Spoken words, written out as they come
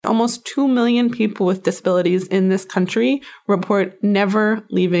Almost 2 million people with disabilities in this country report never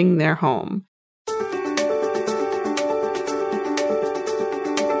leaving their home.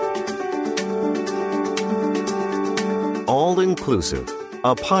 All Inclusive,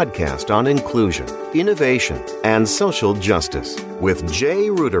 a podcast on inclusion, innovation, and social justice with Jay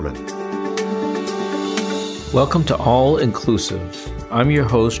Ruderman. Welcome to All Inclusive. I'm your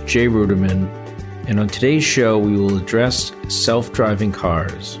host, Jay Ruderman, and on today's show, we will address self-driving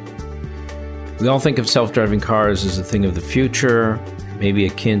cars. We all think of self-driving cars as a thing of the future, maybe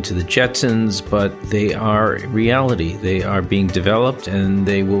akin to the Jetsons, but they are reality. They are being developed, and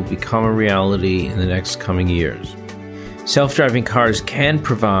they will become a reality in the next coming years. Self-driving cars can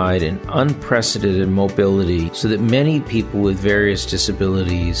provide an unprecedented mobility so that many people with various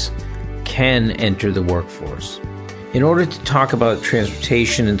disabilities can enter the workforce. In order to talk about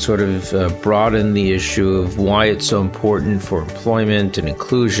transportation and sort of broaden the issue of why it's so important for employment and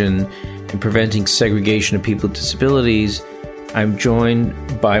inclusion and preventing segregation of people with disabilities, I'm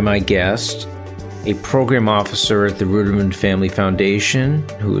joined by my guest, a program officer at the Ruderman Family Foundation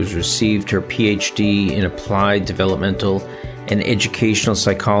who has received her PhD in Applied Developmental and Educational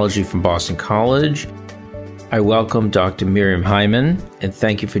Psychology from Boston College. I welcome Dr. Miriam Hyman, and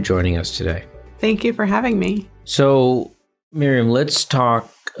thank you for joining us today. Thank you for having me. So, Miriam, let's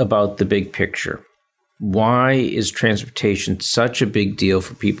talk about the big picture. Why is transportation such a big deal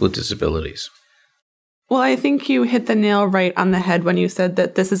for people with disabilities? Well, I think you hit the nail right on the head when you said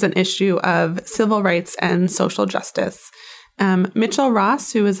that this is an issue of civil rights and social justice. Mitchell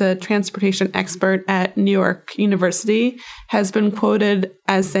Ross, who is a transportation expert at New York University, has been quoted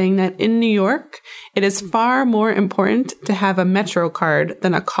as saying that in New York, it is far more important to have a Metro card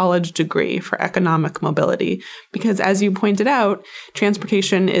than a college degree for economic mobility. Because as you pointed out,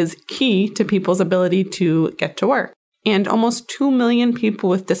 transportation is key to people's ability to get to work. And almost 2 million people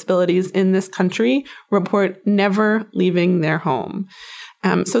with disabilities in this country report never leaving their home.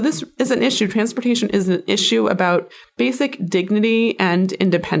 So this is an issue. Transportation is an issue about basic dignity and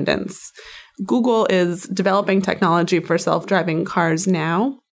independence. Google is developing technology for self-driving cars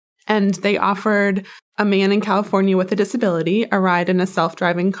now, and they offered a man in California with a disability a ride in a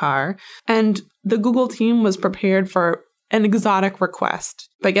self-driving car, and the Google team was prepared for an exotic request.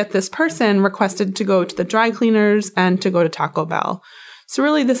 But yet this person requested to go to the dry cleaners and to go to Taco Bell. So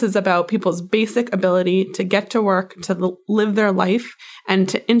really, this is about people's basic ability to get to work, to live their life, and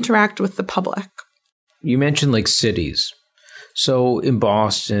to interact with the public. You mentioned like cities. So in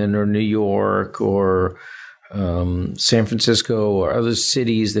Boston or New York or San Francisco or other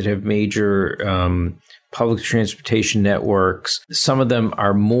cities that have major public transportation networks, some of them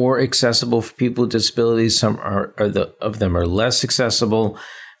are more accessible for people with disabilities. Some of them are less accessible.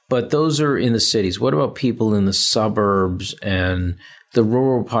 But those are in the cities. What about people in the suburbs and the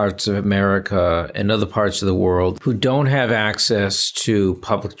rural parts of America and other parts of the world who don't have access to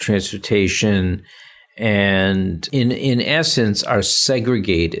public transportation and in essence are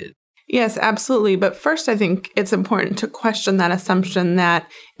segregated? Yes, absolutely. But first, I think it's important to question that assumption that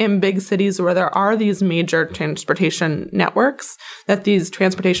in big cities where there are these major transportation networks, that these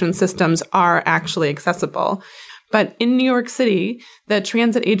transportation systems are actually accessible. But in New York City, the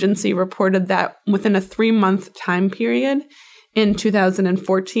transit agency reported that within a 3-month time period, in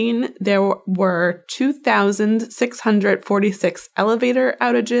 2014, there were 2,646 elevator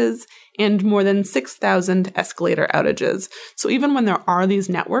outages and more than 6,000 escalator outages. So even when there are these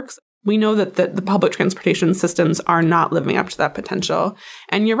networks, we know that the public transportation systems are not living up to that potential.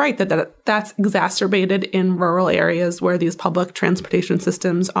 And you're right that's exacerbated in rural areas where these public transportation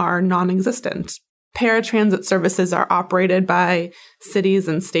systems are non-existent. Paratransit services are operated by cities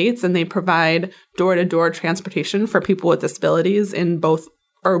and states, and they provide door-to-door transportation for people with disabilities in both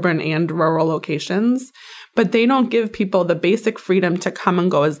urban and rural locations. But they don't give people the basic freedom to come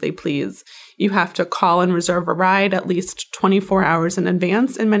and go as they please. You have to call and reserve a ride at least 24 hours in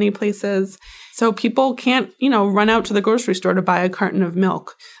advance in many places. So people can't, run out to the grocery store to buy a carton of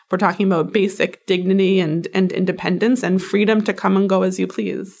milk. We're talking about basic dignity and independence and freedom to come and go as you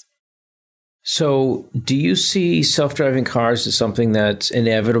please. So do you see self-driving cars as something that's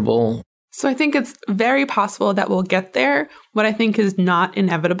inevitable? So I think it's very possible that we'll get there. What I think is not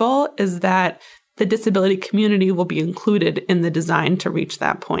inevitable is that the disability community will be included in the design to reach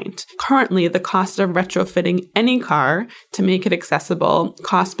that point. Currently, the cost of retrofitting any car to make it accessible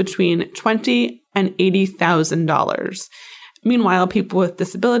costs between $20,000 and $80,000. Meanwhile, people with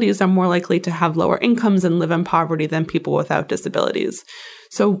disabilities are more likely to have lower incomes and live in poverty than people without disabilities.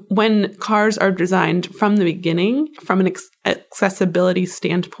 So when cars are designed from the beginning, from an accessibility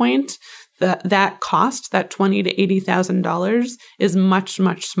standpoint, that cost, that $20,000 to $80,000, is much,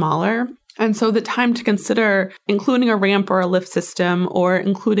 much smaller. And so the time to consider including a ramp or a lift system or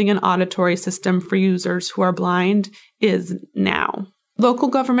including an auditory system for users who are blind is now. Local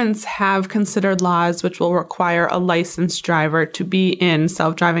governments have considered laws which will require a licensed driver to be in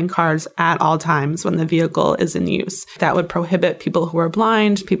self-driving cars at all times when the vehicle is in use. That would prohibit people who are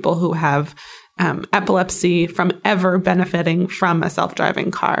blind, people who have epilepsy from ever benefiting from a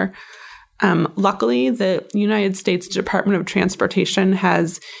self-driving car. Luckily, the United States Department of Transportation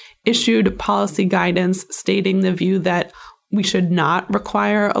has issued policy guidance stating the view that we should not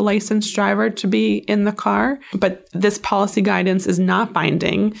require a licensed driver to be in the car, but this policy guidance is not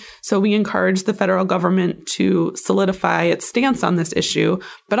binding. So we encourage the federal government to solidify its stance on this issue,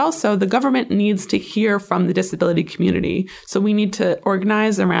 but also the government needs to hear from the disability community. So we need to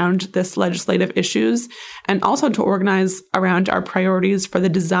organize around this legislative issues and also to organize around our priorities for the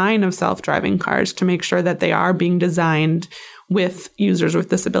design of self-driving cars to make sure that they are being designed with users with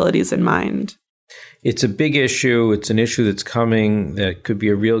disabilities in mind. It's a big issue. It's an issue that's coming that could be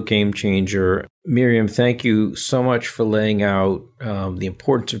a real game changer. Miriam, thank you so much for laying out the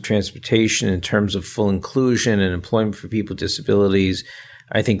importance of transportation in terms of full inclusion and employment for people with disabilities.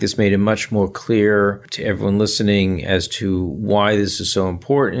 I think this made it much more clear to everyone listening as to why this is so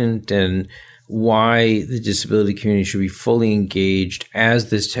important and why the disability community should be fully engaged as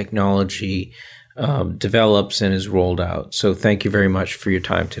this technology develops and is rolled out. So thank you very much for your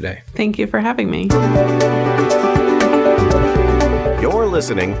time today. Thank you for having me. You're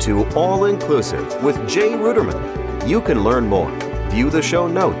listening to All Inclusive with Jay Ruderman. You can learn more. View the show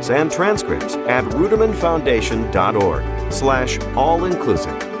notes and transcripts at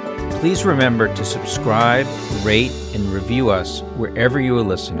rudermanfoundation.org/allinclusive. Please remember to subscribe, rate, and review us wherever you are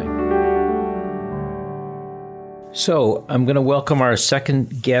listening. So I'm going to welcome our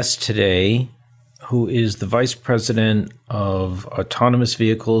second guest today, who is the Vice President of Autonomous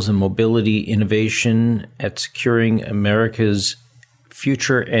Vehicles and Mobility Innovation at Securing America's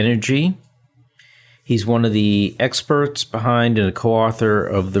Future Energy. He's one of the experts behind and a co-author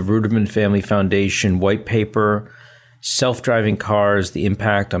of the Ruderman Family Foundation white paper, Self-Driving Cars, the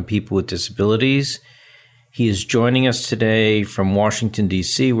Impact on People with Disabilities. He is joining us today from Washington,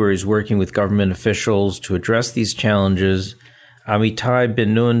 D.C., where he's working with government officials to address these challenges. Amitai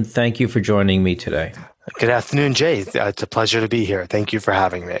Ben-Nun, thank you for joining me today. Good afternoon, Jay. It's a pleasure to be here. Thank you for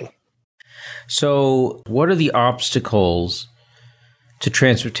having me. So, what are the obstacles to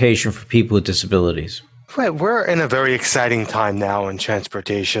transportation for people with disabilities? Right. We're in a very exciting time now in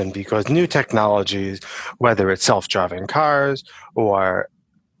transportation because new technologies, whether it's self-driving cars or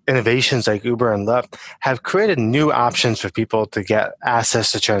innovations like Uber and Lyft, have created new options for people to get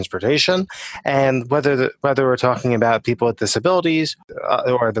access to transportation. And whether we're talking about people with disabilities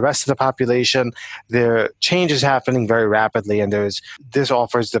or the rest of the population, there change is happening very rapidly, and this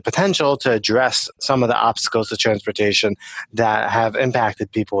offers the potential to address some of the obstacles to transportation that have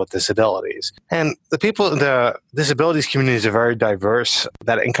impacted people with disabilities. And the disabilities communities are very diverse,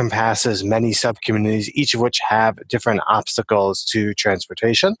 that encompasses many sub-communities, each of which have different obstacles to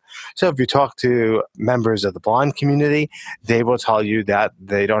transportation. So if you talk to members of the blind community, they will tell you that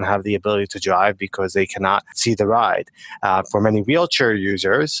they don't have the ability to drive because they cannot see the ride. For many wheelchair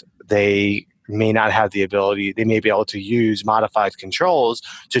users, they may not have the ability, they may be able to use modified controls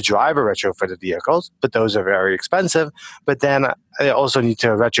to drive or retrofitted vehicles, but those are very expensive. But then they also need to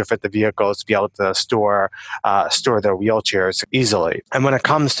retrofit the vehicles to be able to store their wheelchairs easily. And when it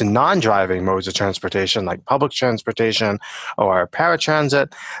comes to non-driving modes of transportation, like public transportation or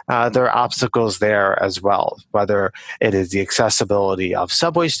paratransit, there are obstacles there as well, whether it is the accessibility of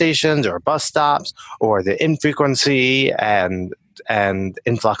subway stations or bus stops, or the infrequency and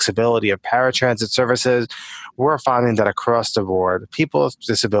inflexibility of paratransit services. We're finding that across the board, people with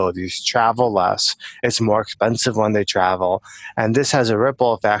disabilities travel less. It's more expensive when they travel. And this has a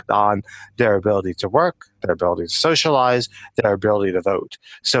ripple effect on their ability to work, their ability to socialize, their ability to vote.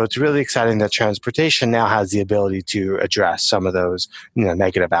 So it's really exciting that transportation now has the ability to address some of those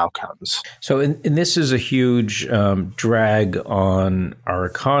negative outcomes. So and this is a huge drag on our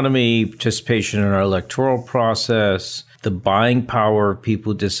economy, participation in our electoral process, the buying power of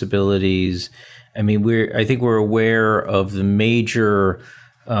people with disabilities. I mean, I think we're aware of the major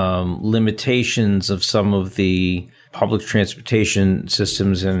limitations of some of the public transportation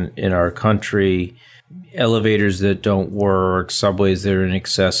systems in our country. Elevators that don't work, subways that are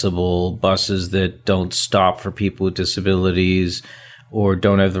inaccessible, buses that don't stop for people with disabilities or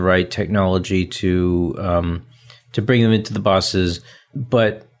don't have the right technology to bring them into the buses.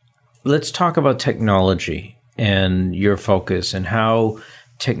 But let's talk about technology and your focus and how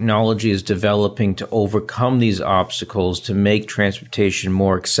technology is developing to overcome these obstacles to make transportation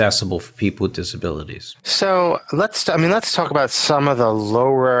more accessible for people with disabilities? So let's talk about some of the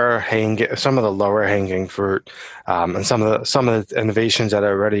lower hanging fruit, and some of the innovations that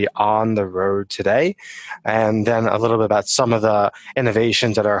are already on the road today, and then a little bit about some of the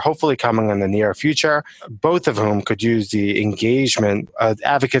innovations that are hopefully coming in the near future. Both of whom could use the engagement of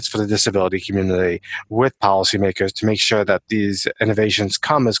advocates for the disability community with policymakers to make sure that these innovations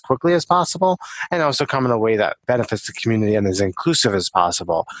come as quickly as possible, and also come in a way that benefits the community and is inclusive as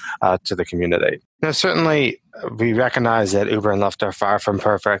possible to the community. Now, certainly, we recognize that Uber and Lyft are far from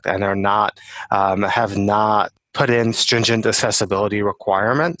perfect and are not have not put in stringent accessibility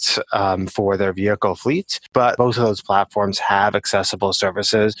requirements for their vehicle fleets, but both of those platforms have accessible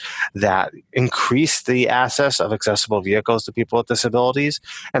services that increase the access of accessible vehicles to people with disabilities,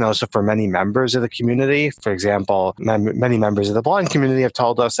 and also for many members of the community. For example, many members of the blind community have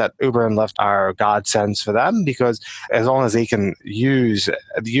told us that Uber and Lyft are godsends for them, because as long as they can use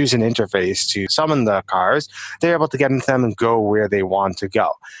an interface to summon the cars, they're able to get into them and go where they want to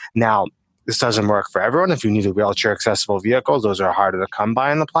go. Now, this doesn't work for everyone. If you need a wheelchair-accessible vehicle, those are harder to come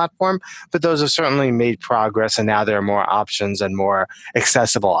by on the platform, but those have certainly made progress, and now there are more options and more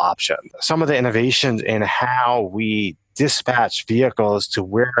accessible options. Some of the innovations in how we dispatch vehicles to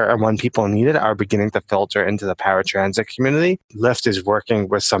where and when people need it are beginning to filter into the paratransit community. Lyft is working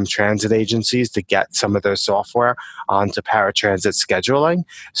with some transit agencies to get some of their software onto paratransit scheduling.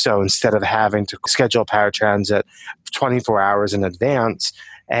 So instead of having to schedule paratransit 24 hours in advance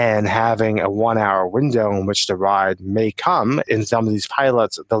and having a 1-hour window in which the ride may come, in some of these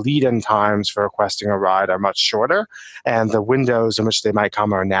pilots, the lead-in times for requesting a ride are much shorter, and the windows in which they might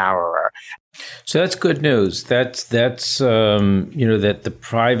come are narrower. So that's good news. That's that the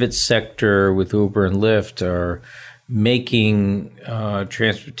private sector with Uber and Lyft are making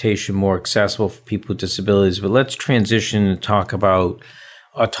transportation more accessible for people with disabilities. But let's transition and talk about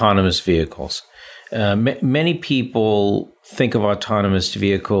autonomous vehicles. Many people think of autonomous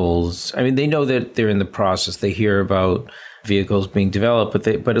vehicles. I mean, they know that they're in the process. They hear about vehicles being developed,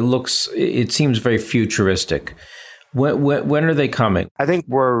 but it seems very futuristic. When are they coming? I think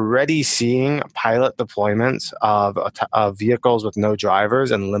we're already seeing pilot deployments of vehicles with no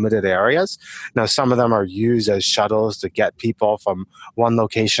drivers in limited areas. Now, some of them are used as shuttles to get people from one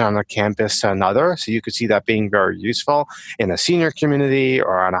location on a campus to another. So you could see that being very useful in a senior community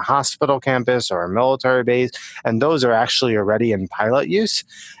or on a hospital campus or a military base. And those are actually already in pilot use.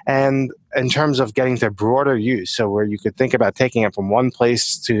 And in terms of getting to broader use, so where you could think about taking it from one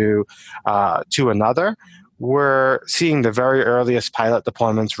place to another, we're seeing the very earliest pilot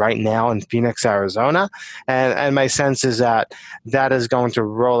deployments right now in Phoenix, Arizona. And my sense is that is going to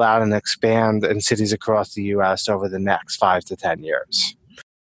roll out and expand in cities across the U.S. over the next 5 to 10 years.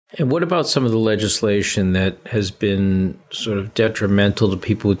 And what about some of the legislation that has been sort of detrimental to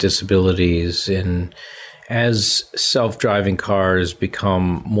people with disabilities? And as self-driving cars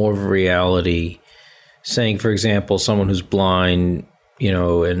become more of a reality, saying, for example, someone who's blind,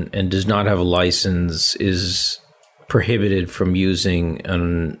 and does not have a license is prohibited from using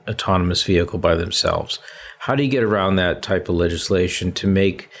an autonomous vehicle by themselves. How do you get around that type of legislation to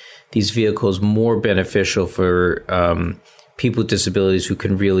make these vehicles more beneficial for people with disabilities who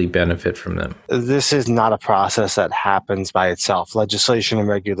can really benefit from them? This is not a process that happens by itself. Legislation and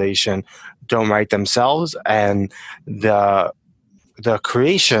regulation don't write themselves, and the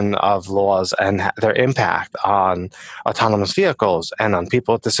creation of laws and their impact on autonomous vehicles and on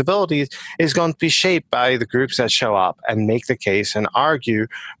people with disabilities is going to be shaped by the groups that show up and make the case and argue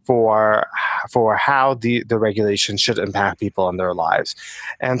for how the regulation should impact people in their lives.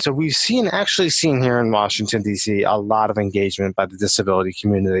 And so we've actually seen here in Washington, D.C., a lot of engagement by the disability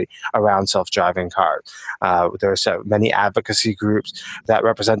community around self-driving cars. There are so many advocacy groups that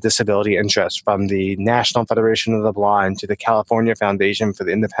represent disability interests, from the National Federation of the Blind to the California Foundation for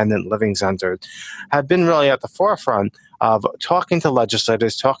the Independent Living Centers, have been really at the forefront of talking to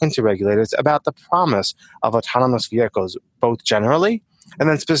legislators, talking to regulators about the promise of autonomous vehicles, both generally and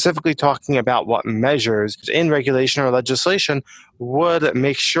then specifically talking about what measures in regulation or legislation would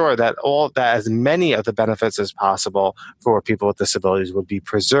make sure that as many of the benefits as possible for people with disabilities would be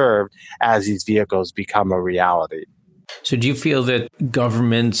preserved as these vehicles become a reality. So do you feel that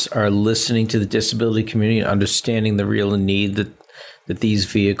governments are listening to the disability community and understanding the real need that these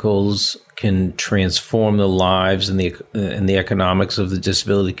vehicles can transform the lives and the economics of the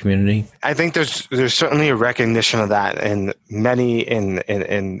disability community? I think there's certainly a recognition of that in many in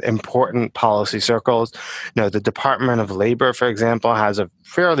important policy circles. The Department of Labor, for example, has a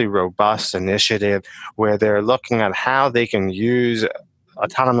fairly robust initiative where they're looking at how they can use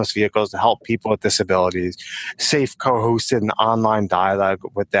autonomous vehicles to help people with disabilities. SAFE co-hosted an online dialogue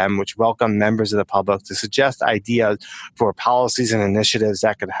with them, which welcomed members of the public to suggest ideas for policies and initiatives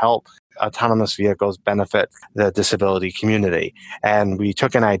that could help autonomous vehicles benefit the disability community. And we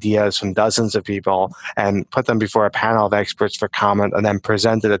took in ideas from dozens of people and put them before a panel of experts for comment, and then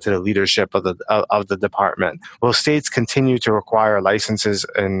presented it to the leadership of the department. Will states continue to require licenses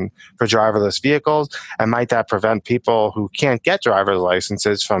for driverless vehicles? And might that prevent people who can't get driver's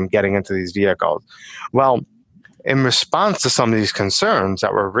licenses from getting into these vehicles? Well, in response to some of these concerns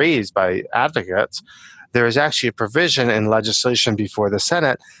that were raised by advocates, there is actually a provision in legislation before the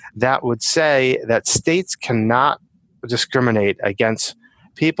Senate that would say that states cannot discriminate against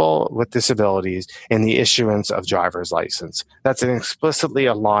people with disabilities in the issuance of driver's license. That's explicitly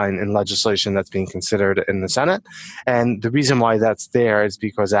a line in legislation that's being considered in the Senate. And the reason why that's there is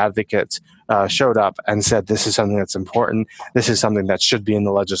because advocates showed up and said, this is something that's important, this is something that should be in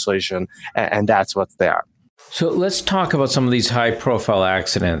the legislation, and that's what's there. So let's talk about some of these high-profile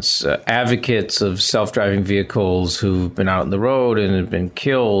accidents. Advocates of self-driving vehicles who've been out on the road and have been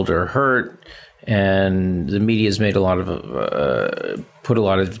killed or hurt, and the media's made put a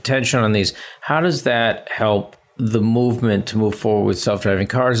lot of attention on these. How does that help the movement to move forward with self-driving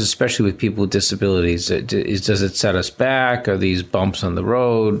cars, especially with people with disabilities? Does it set us back? Are these bumps on the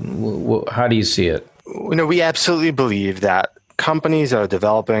road? How do you see it? We absolutely believe that companies that are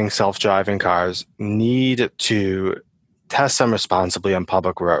developing self-driving cars need to test them responsibly on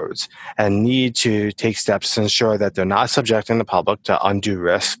public roads and need to take steps to ensure that they're not subjecting the public to undue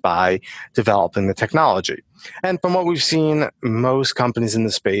risk by developing the technology. And from what we've seen, most companies in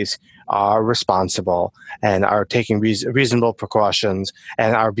the space are responsible and are taking reasonable precautions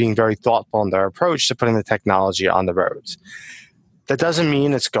and are being very thoughtful in their approach to putting the technology on the roads. That doesn't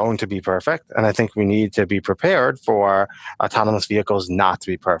mean it's going to be perfect, and I think we need to be prepared for autonomous vehicles not to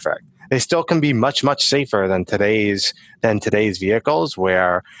be perfect. They still can be much, much safer than today's vehicles,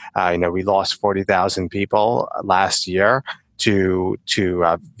 where we lost 40,000 people last year to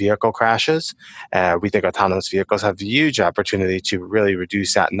vehicle crashes. We think autonomous vehicles have a huge opportunity to really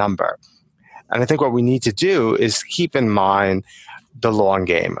reduce that number. And I think what we need to do is keep in mind the long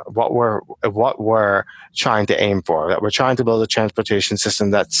game, what we're trying to aim for, that we're trying to build a transportation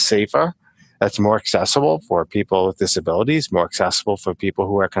system that's safer, that's more accessible for people with disabilities, more accessible for people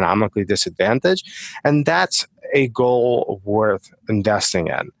who are economically disadvantaged. And that's a goal worth investing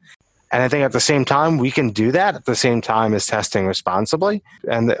in. And I think at the same time, we can do that at the same time as testing responsibly.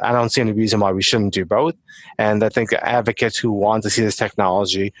 And I don't see any reason why we shouldn't do both. And I think advocates who want to see this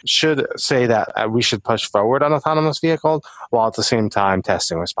technology should say that we should push forward on autonomous vehicles while at the same time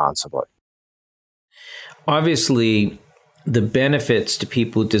testing responsibly. Obviously, the benefits to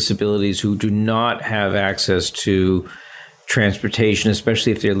people with disabilities who do not have access to transportation,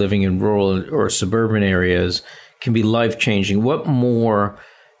 especially if they're living in rural or suburban areas, can be life-changing. What more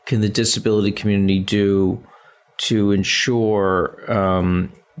can the disability community do to ensure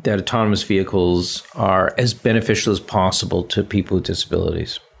that autonomous vehicles are as beneficial as possible to people with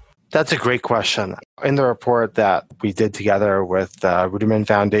disabilities? That's a great question. In the report that we did together with the Ruderman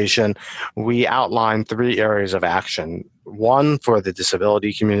Foundation, we outlined 3 areas of action. One, for the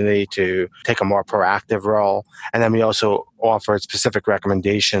disability community to take a more proactive role. And then we also offered specific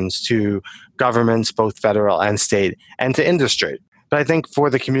recommendations to governments, both federal and state, and to industry. But I think for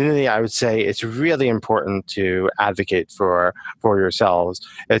the community, I would say it's really important to advocate for yourselves.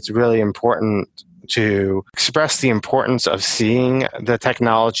 It's really important to express the importance of seeing the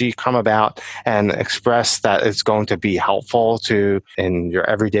technology come about and express that it's going to be helpful in your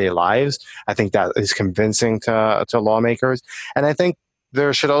everyday lives. I think that is convincing to lawmakers. And I think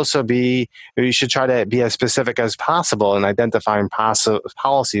there should also be, you should try to be as specific as possible in identifying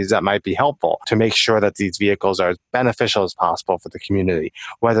policies that might be helpful to make sure that these vehicles are as beneficial as possible for the community,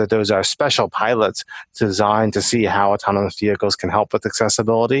 whether those are special pilots designed to see how autonomous vehicles can help with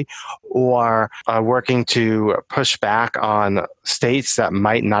accessibility, or working to push back on states that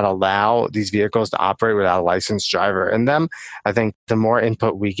might not allow these vehicles to operate without a licensed driver in them. I think the more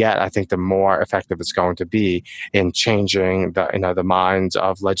input we get, I think the more effective it's going to be in changing the minds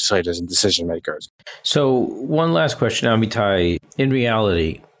of legislators and decision makers. So one last question, Amitai. In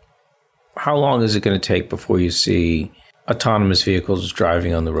reality, how long is it going to take before you see autonomous vehicles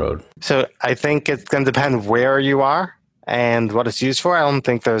driving on the road? So I think it's going to depend where you are. and what it's used for. I don't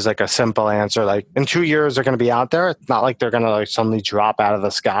think there's like a simple answer. Like in 2 years, they're going to be out there. It's not like they're going to like suddenly drop out of the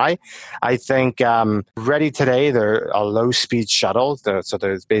sky. I think ready today, they're a low-speed shuttle. So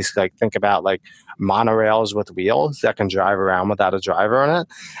there's basically like think about like monorails with wheels that can drive around without a driver in it.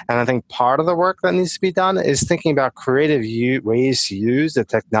 And I think part of the work that needs to be done is thinking about creative ways to use the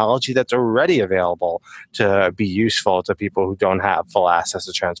technology that's already available to be useful to people who don't have full access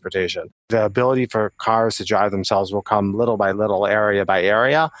to transportation. The ability for cars to drive themselves will come little by little, area by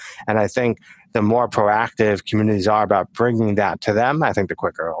area. And I think the more proactive communities are about bringing that to them, I think the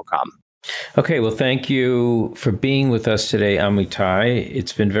quicker it will come. Okay, well, thank you for being with us today, Amitai.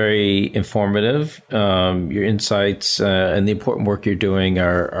 It's been very informative. Your insights and the important work you're doing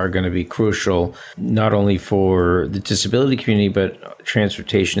are going to be crucial, not only for the disability community, but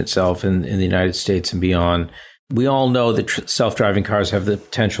transportation itself in the United States and beyond. We all know that self-driving cars have the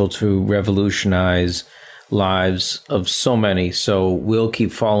potential to revolutionize lives of so many. So we'll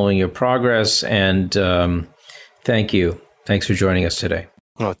keep following your progress. And thank you. Thanks for joining us today.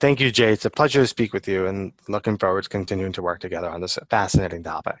 Well, thank you, Jay. It's a pleasure to speak with you, and looking forward to continuing to work together on this fascinating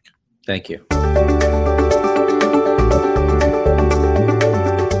topic. Thank you.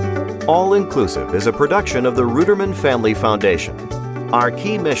 All Inclusive is a production of the Ruderman Family Foundation. Our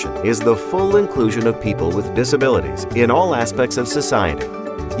key mission is the full inclusion of people with disabilities in all aspects of society.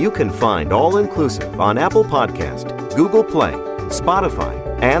 You can find All Inclusive on Apple Podcast, Google Play, Spotify,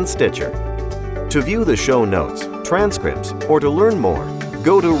 and Stitcher. To view the show notes, transcripts, or to learn more,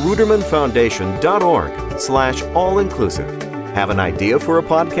 go to rudermanfoundation.org/allinclusive. Have an idea for a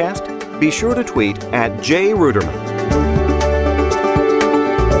podcast? Be sure to tweet @JRuderman.